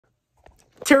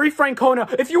Terry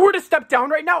Francona, if you were to step down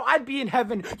right now, I'd be in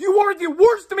heaven. You are the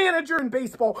worst manager in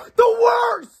baseball. The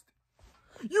worst!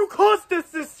 You cost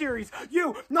us this series.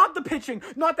 You, not the pitching,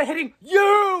 not the hitting.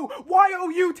 You!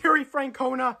 Y-O-U, Terry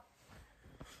Francona.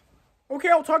 Okay,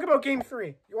 I'll talk about Game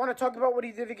 3. You want to talk about what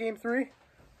he did in Game 3?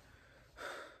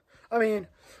 I mean,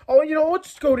 let's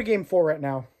just go to Game 4 right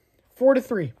now.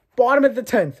 4-3. Bottom of the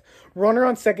 10th. Runner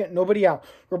on second, nobody out.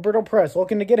 Roberto Perez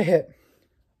looking to get a hit.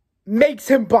 Makes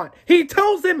him bunt. He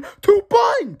tells him to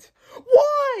bunt.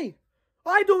 Why?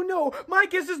 I don't know. My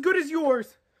guess is as good as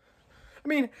yours. I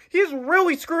mean, he's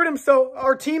really screwed himself,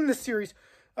 our team this series.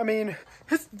 I mean,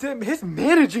 his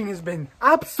managing has been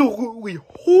absolutely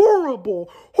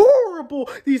horrible. Horrible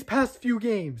these past few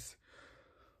games.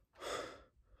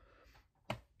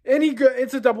 And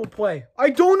it's a double play. I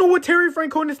don't know what Terry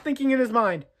Francona is thinking in his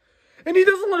mind. And he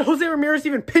doesn't let Jose Ramirez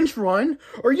even pinch run.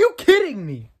 Are you kidding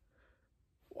me?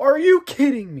 Are you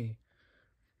kidding me?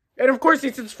 And of course,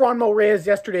 he sits Franmil Reyes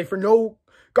yesterday for no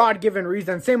God-given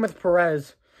reason. Same with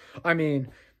Perez. I mean,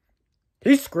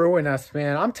 he's screwing us,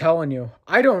 man. I'm telling you.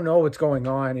 I don't know what's going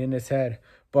on in his head.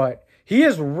 But he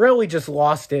has really just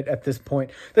lost it at this point.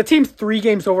 The team's 3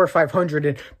 games over 500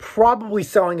 and probably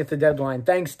selling at the deadline.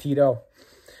 Thanks, Tito.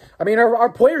 I mean, our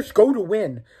players go to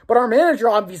win. But our manager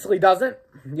obviously doesn't,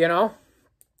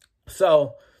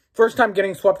 So, first time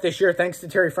getting swept this year, thanks to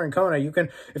Terry Francona. You can,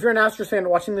 if you're an Astros fan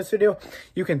watching this video,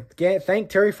 you can thank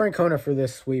Terry Francona for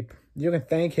this sweep. You can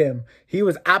thank him. He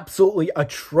was absolutely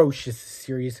atrocious this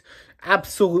series.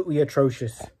 Absolutely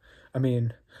atrocious. I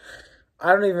mean,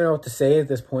 I don't even know what to say at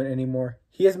this point anymore.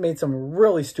 He has made some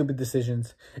really stupid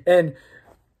decisions. And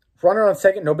runner on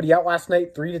second, nobody out last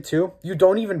night, 3-2. You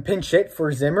don't even pinch hit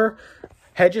for Zimmer,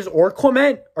 Hedges, or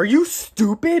Clement. Are you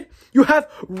stupid? You have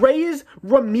Reyes,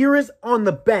 Ramirez on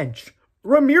the bench.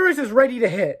 Ramirez is ready to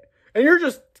hit. And you're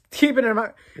just keeping him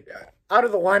out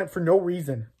of the lineup for no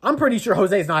reason. I'm pretty sure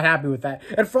Jose's not happy with that.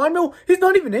 And Franmil, he's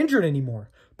not even injured anymore.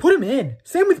 Put him in.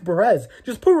 Same with Perez.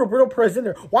 Just put Roberto Perez in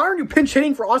there. Why aren't you pinch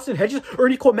hitting for Austin Hedges,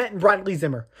 Ernie Clement, and Bradley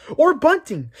Zimmer? Or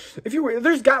bunting. If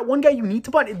there's one guy you need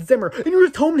to bunt, it's Zimmer. And you're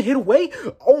just telling him to hit away?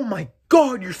 Oh my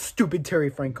God, you're stupid,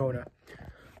 Terry Francona.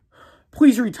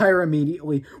 Please retire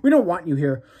immediately. We don't want you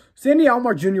here. Sandy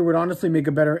Alomar Jr. would honestly makes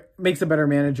a better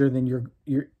manager than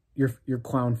your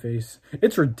clown face.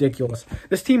 It's ridiculous.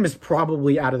 This team is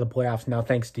probably out of the playoffs now,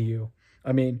 thanks to you.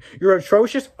 I mean, you're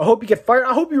atrocious. I hope you get fired.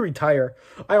 I hope you retire.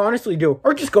 I honestly do.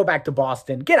 Or just go back to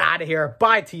Boston. Get out of here.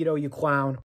 Bye, Tito, you clown.